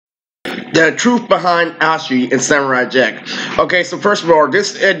The truth behind Ashi and Samurai Jack. Okay, so first of all,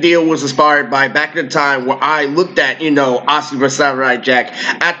 this deal was inspired by back in the time where I looked at, Ashi vs Samurai Jack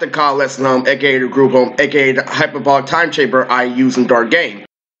at the Colosseum, aka the group home, aka the hyperbolic time chamber I use in Dark Game.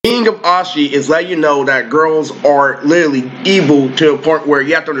 The meaning of Ashi is letting you know that girls are literally evil to a point where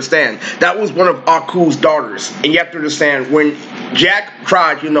you have to understand that was one of Aku's daughters, and you have to understand when Jack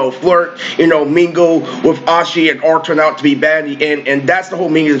tried, flirt, mingle with Ashi, and all turned out to be bad, and that's the whole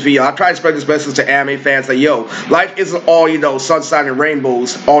meaning of this video. I try to spread this message to anime fans that, life isn't all, sunshine and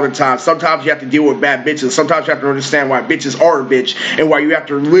rainbows all the time. Sometimes you have to deal with bad bitches. Sometimes you have to understand why bitches are a bitch, and why you have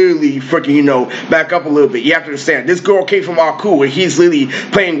to really freaking, back up a little bit. You have to understand, this girl came from Aku, and he's literally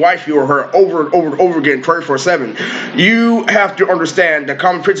playing wifey or her over and over and over again 24/7. You have to understand the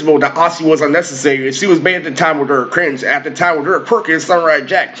common principle that Ashi was unnecessary, and she was made at the time with her cringe, at the time with her quirky Samurai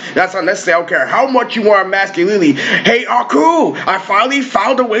Jack. That's unnecessary. I don't care how much you want masculinity. Hey Aku, I finally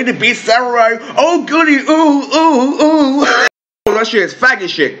found a way to be samurai. Oh goody, ooh. That shit is faggot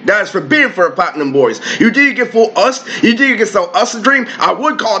shit. That is forbidden for platinum boys. You didn't get full us. You didn't get sell us a dream. I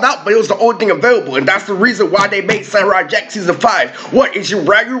would call it out, but it was the only thing available, and that's the reason why they made Samurai Jack season 5. What is you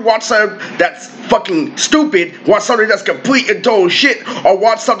rather watch something that's fucking stupid, watch something that's complete and total shit, or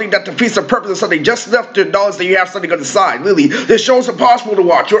watch something that defeats the purpose of something just enough to acknowledge that you have something on the side? Literally, this show is impossible to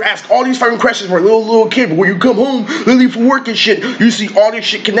watch. You're asked all these fucking questions for a little kid, but when you come home, literally for work and shit, you see all this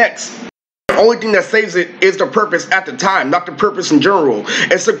shit connects. The only thing that saves it is the purpose at the time, not the purpose in general.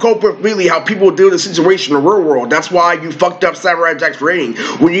 It's to cope with really how people deal with the situation in the real world. That's why you fucked up Samurai Jack's rating.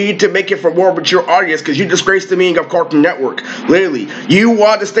 We need to make it for more mature audience because you disgraced the meaning of Cartoon Network. Literally, you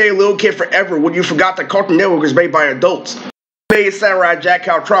wanted to stay a little kid forever when you forgot that Cartoon Network is made by adults. Made Samurai Jack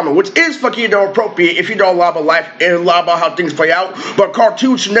out trauma, which is fucking appropriate if you don't know about life and about how things play out. But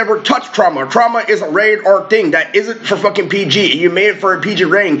cartoons should never touch trauma. Trauma is a rated R thing that isn't for fucking PG. You made it for a PG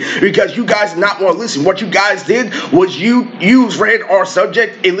rating because you guys did not want to listen. What you guys did was you used rated R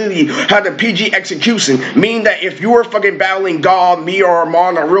subject and literally had a PG execution, meaning that if you were fucking battling God, me, or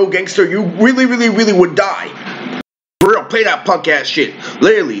Armand, a real gangster, you really would die. For real, play that punk ass shit.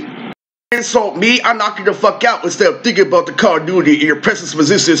 Literally. Insult me, I knock you the fuck out instead of thinking about the continuity in your presence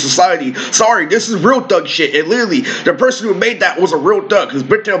position in society. Sorry, this is real thug shit, and literally, the person who made that was a real thug who's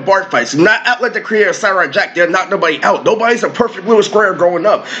been to a bar fights. Do not act like the creator of Samurai Jack, they'll knock nobody out. Nobody's a perfect little square growing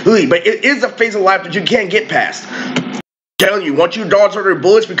up, literally, but it is a phase of life that you can't get past. Telling you, once you dodge under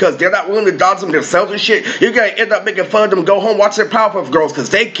bullets because they're not willing to dodge them themselves and shit, you're gonna end up making fun of them, go home, watch their Powerpuff Girls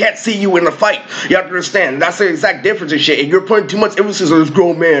because they can't see you in the fight. You have to understand, that's the exact difference and shit, and you're putting too much emphasis on this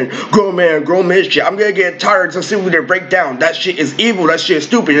grown man shit. I'm gonna get tired of seeing their breakdown. That shit is evil, that shit is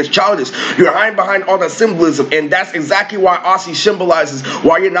stupid, it's childish. You're hiding behind all that symbolism, and that's exactly why Ashi symbolizes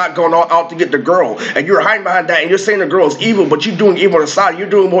why you're not going all out to get the girl. And you're hiding behind that, and you're saying the girl is evil, but you're doing evil on the side, you're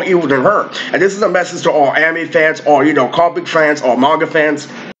doing more evil than her. And this is a message to all anime fans, or comic fans, or manga fans.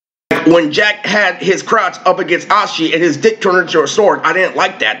 When Jack had his crotch up against Ashi and his dick turned into a sword, I didn't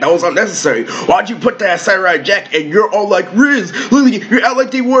like that. That was unnecessary. Why'd you put that as Samurai Jack and you're all like, Riz, Lily, you act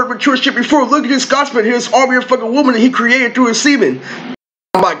like they were mature shit before. Look at this Scotsman, his army of fucking woman that he created through his semen.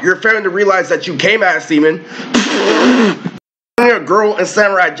 I'm like, you're failing to realize that you came out of semen. A girl in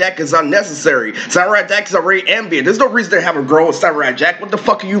Samurai Jack is unnecessary. Samurai Jack is already ambient. There's no reason to have a girl in Samurai Jack. What the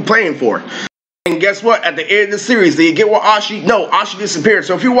fuck are you playing for? And guess what? At the end of the series, did you get what Ashi? No, Ashi disappeared.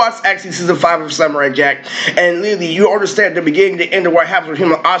 So if you watch actually season 5 of Samurai Jack, and literally you understand the beginning, the end of what happens with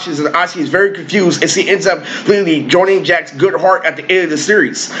him and Ashi, and Ashi is very confused, and she ends up literally joining Jack's good heart at the end of the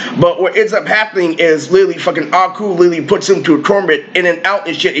series. But what ends up happening is literally fucking Aku literally puts him to a torment in and out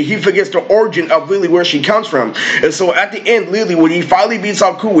and shit, and he forgets the origin of literally where she comes from. And so at the end, literally, when he finally beats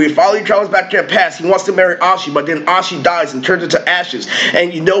Aku, he finally travels back to the past, he wants to marry Ashi, but then Ashi dies and turns into ashes.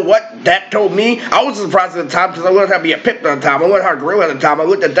 And you know what? That told me, I was surprised at the time because I learned how to be a pimp at the time. I learned how to gorilla at the time. I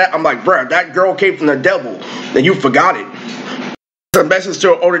looked at that, I'm like, bruh, that girl came from the devil, and you forgot it. It's a message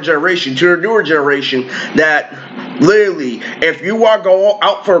to an older generation, to the newer generation, that literally, if you want to go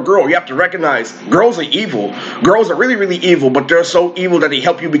out for a girl, you have to recognize girls are evil. Girls are really evil, but they're so evil that they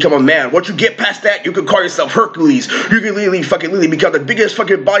help you become a man. Once you get past that, you can call yourself Hercules. You can literally become the biggest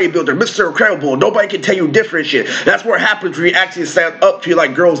fucking bodybuilder, Mr. Incredible. Nobody can tell you different shit. That's what happens when you actually stand up to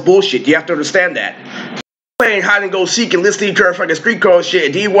like girls' bullshit. You have to understand that. Playing hide and go seek and listening to her fucking street call shit,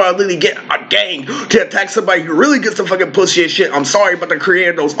 and do you want to literally get a gang to attack somebody who really gets some fucking pussy and shit? I'm sorry, but the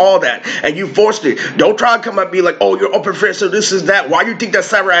creator knows all that, and you forced it. Don't try to come at me like, oh, you're open fair, so this is that. Why do you think that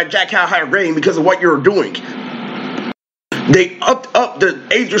Samurai Jack had a higher rating? Because of what you're doing. They upped up the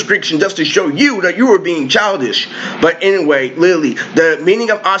age restriction just to show you that you were being childish. But anyway, literally, the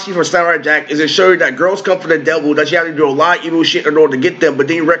meaning of Ashi from Samurai Jack is to show you that girls come from the devil, that you have to do a lot of evil shit in order to get them, but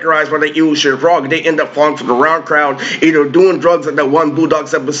then you recognize why that evil shit is wrong, and they end up falling for the round crowd, either doing drugs like that one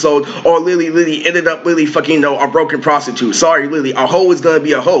Bulldogs episode, or Lily ended up fucking, a broken prostitute. Sorry, Lily, a hoe is gonna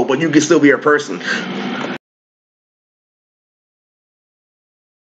be a hoe, but you can still be a person.